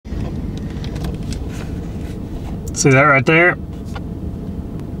See that right there?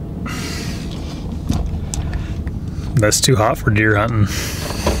 That's too hot for deer hunting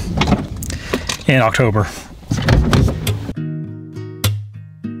in October.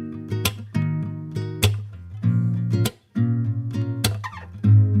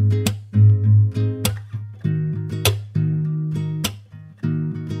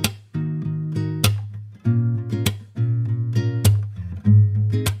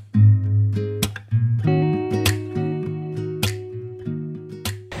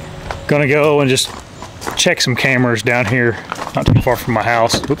 Gonna go and just check some cameras down here, not too far from my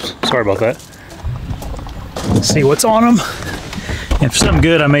house. Oops, sorry about that. See what's on them. And if something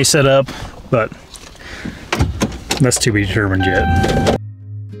good, I may set up, but that's to be determined yet.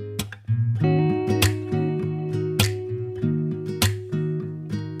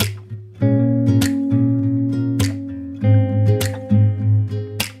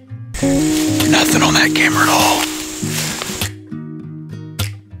 Nothing on that camera at all.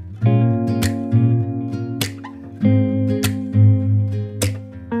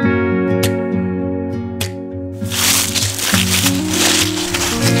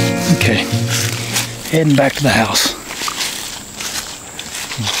 Okay, heading back to the house.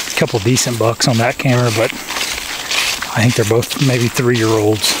 A couple decent bucks on that camera, but I think they're both maybe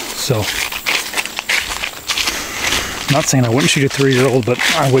 3-year-olds. So, I'm not saying I wouldn't shoot a 3-year-old, but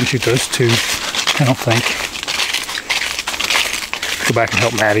I wouldn't shoot those two, I don't think. Go back and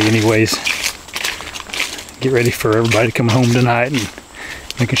help Maddie anyways. Get ready for everybody coming home tonight and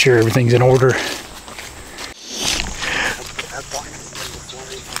making sure everything's in order.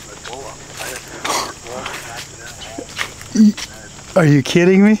 Are you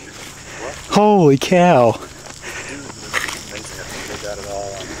kidding me? What? Holy cow.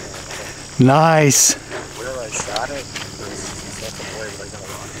 Nice. Where I shot it,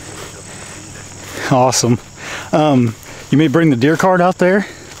 awesome. You may bring the deer card out there?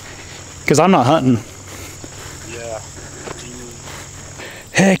 Because I'm not hunting. Yeah.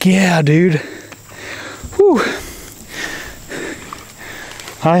 Heck yeah, dude. Whew.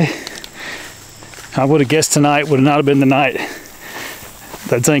 I would have guessed tonight would not have been the night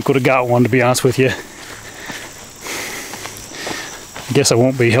that Zink would have got one, to be honest with you. I guess I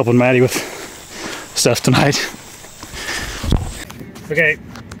won't be helping Maddie with stuff tonight. Okay,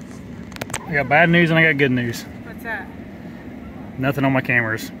 I got bad news and I got good news. What's that? Nothing on my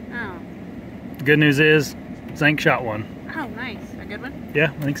cameras. Oh. The good news is Zink shot one. Oh, nice. A good one?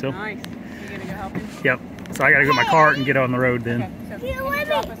 Yeah, I think so. Nice. You gonna go help him? Yep. So I gotta get my cart and get on the road then. Okay, so can you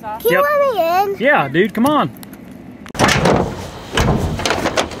drop us off? Can you let me in? Yeah, dude, come on.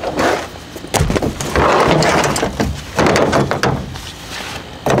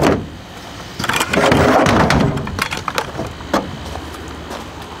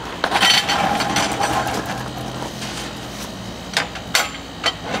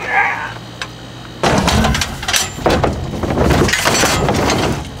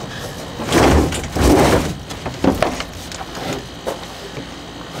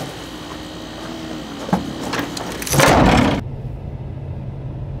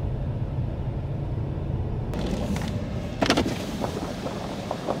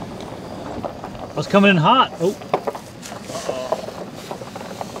 I was coming in hot. Oh.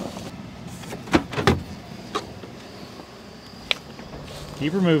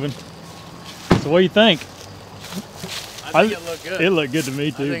 Keep her moving. So what do you think? I think it looked good. It looked good to me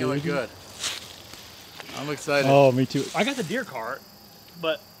too. I think it looked good. I'm excited. Oh, me too. I got the deer cart,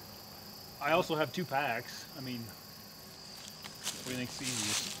 but I also have 2 packs. I mean, what do you think's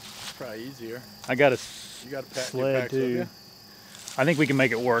easiest? It's probably easier. I got a You got a pack, sled packs with too. you? I think we can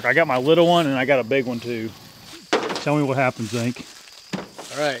make it work. I got my little one and I got a big one too. Tell me what happens, Zink.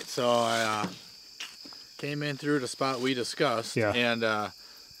 All right, so I came in through the spot we discussed, Yeah. and I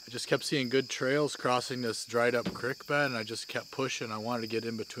just kept seeing good trails crossing this dried up creek bed, and I just kept pushing. I wanted to get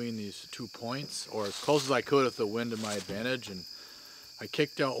in between these 2 points, or as close as I could with the wind to my advantage, and I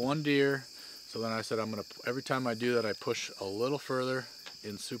kicked out 1 deer. So then I said, every time I do that, I push a little further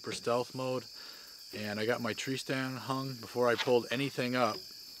in super stealth mode, and I got my tree stand hung. Before I pulled anything up,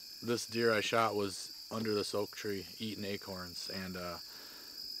 this deer I shot was under this oak tree eating acorns, and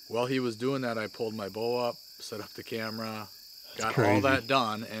while he was doing that, I pulled my bow up, set up the camera, got all that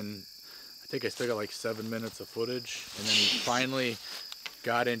done, and I think I still got like 7 minutes of footage. And then he finally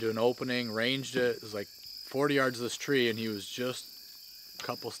got into an opening, ranged it. It was like 40 yards of this tree, and he was just a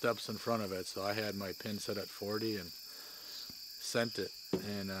couple steps in front of it. So I had my pin set at 40 and sent it.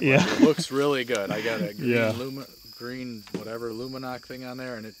 And yeah, it looks really good. I got a green, yeah. green whatever Luminoc thing on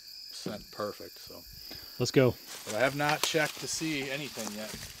there, and it sent perfect. So let's go. But I have not checked to see anything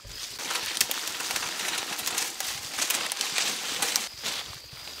yet.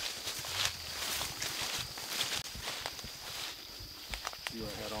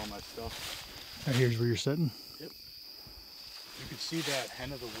 that stuff. Right here's where you're sitting. Yep. You can see that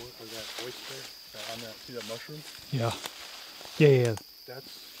hen of the wood, or that oyster on that. See that mushroom? Yeah. Yeah.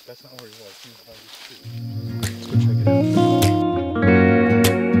 That's not where he was. He was by this tree. Let's go check it out.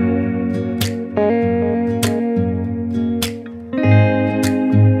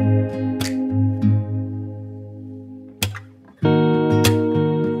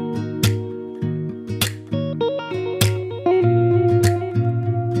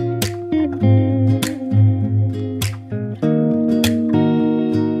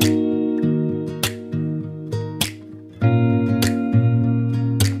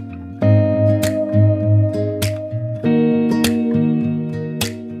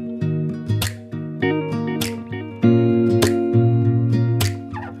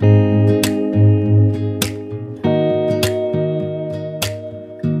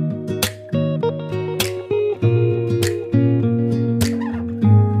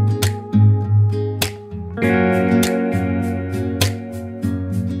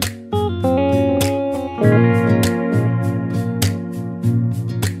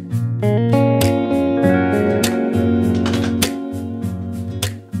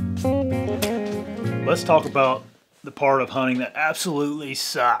 Let's talk about the part of hunting that absolutely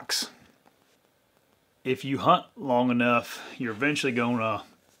sucks. If you hunt long enough, you're eventually going to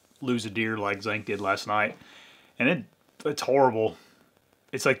lose a deer like Zink did last night. And it's horrible.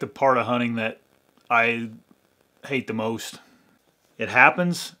 It's like the part of hunting that I hate the most. It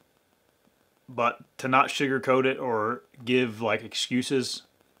happens, but to not sugarcoat it or give like excuses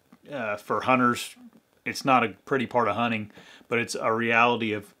for hunters, it's not a pretty part of hunting, but it's a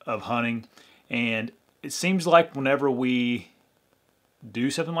reality of hunting. And it seems like whenever we do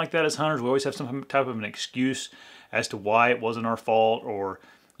something like that as hunters, we always have some type of an excuse as to why it wasn't our fault, or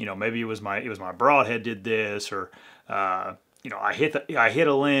you know, maybe it was my broadhead did this, or you know, I hit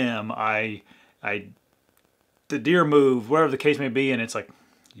a limb, the deer moved, whatever the case may be, and it's like,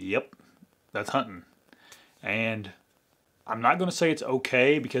 yep, that's hunting. And I'm not going to say it's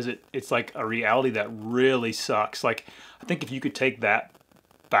okay, because it's like a reality that really sucks. Like, I think if you could take that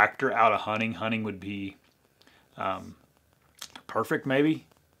factor out of hunting would be perfect maybe,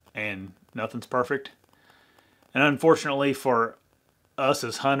 and nothing's perfect. And unfortunately for us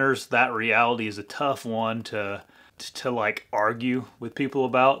as hunters, that reality is a tough one to like argue with people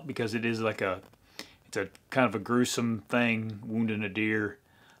about, because it is like it's a kind of a gruesome thing, wounding a deer.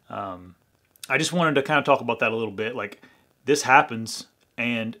 I just wanted to kind of talk about that a little bit. Like, this happens,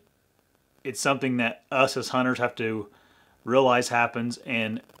 and it's something that us as hunters have to realize happens,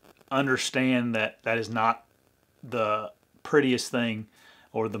 and understand that that is not the prettiest thing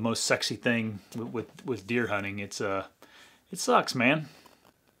or the most sexy thing with deer hunting. It sucks, man.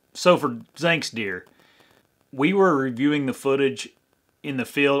 So for Zink's deer, we were reviewing the footage in the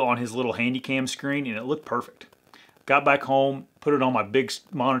field on his little handy cam screen, and it looked perfect. Got back home, put it on my big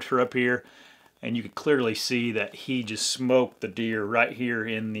monitor up here, and you could clearly see that he just smoked the deer right here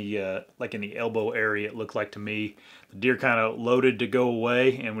in the like in the elbow area, it looked like to me. The deer kind of loaded to go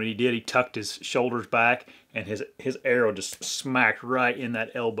away, and when he did, he tucked his shoulders back, and his arrow just smacked right in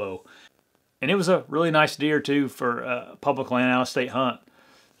that elbow. And it was a really nice deer too for a public land out of state hunt.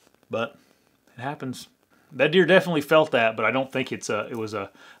 But it happens. That deer definitely felt that, but I don't think it was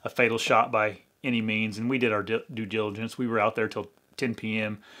a fatal shot by any means. And we did our due diligence. We were out there till 10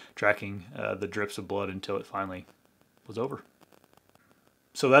 p.m. tracking the drips of blood until it finally was over.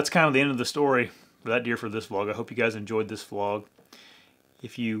 So that's kind of the end of the story for that deer for this vlog. I hope you guys enjoyed this vlog.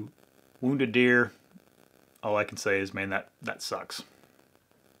 If you wound a deer, all I can say is, man, that sucks.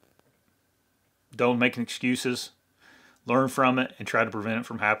 Don't make excuses. Learn from it and try to prevent it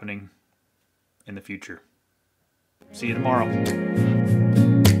from happening in the future. See you tomorrow.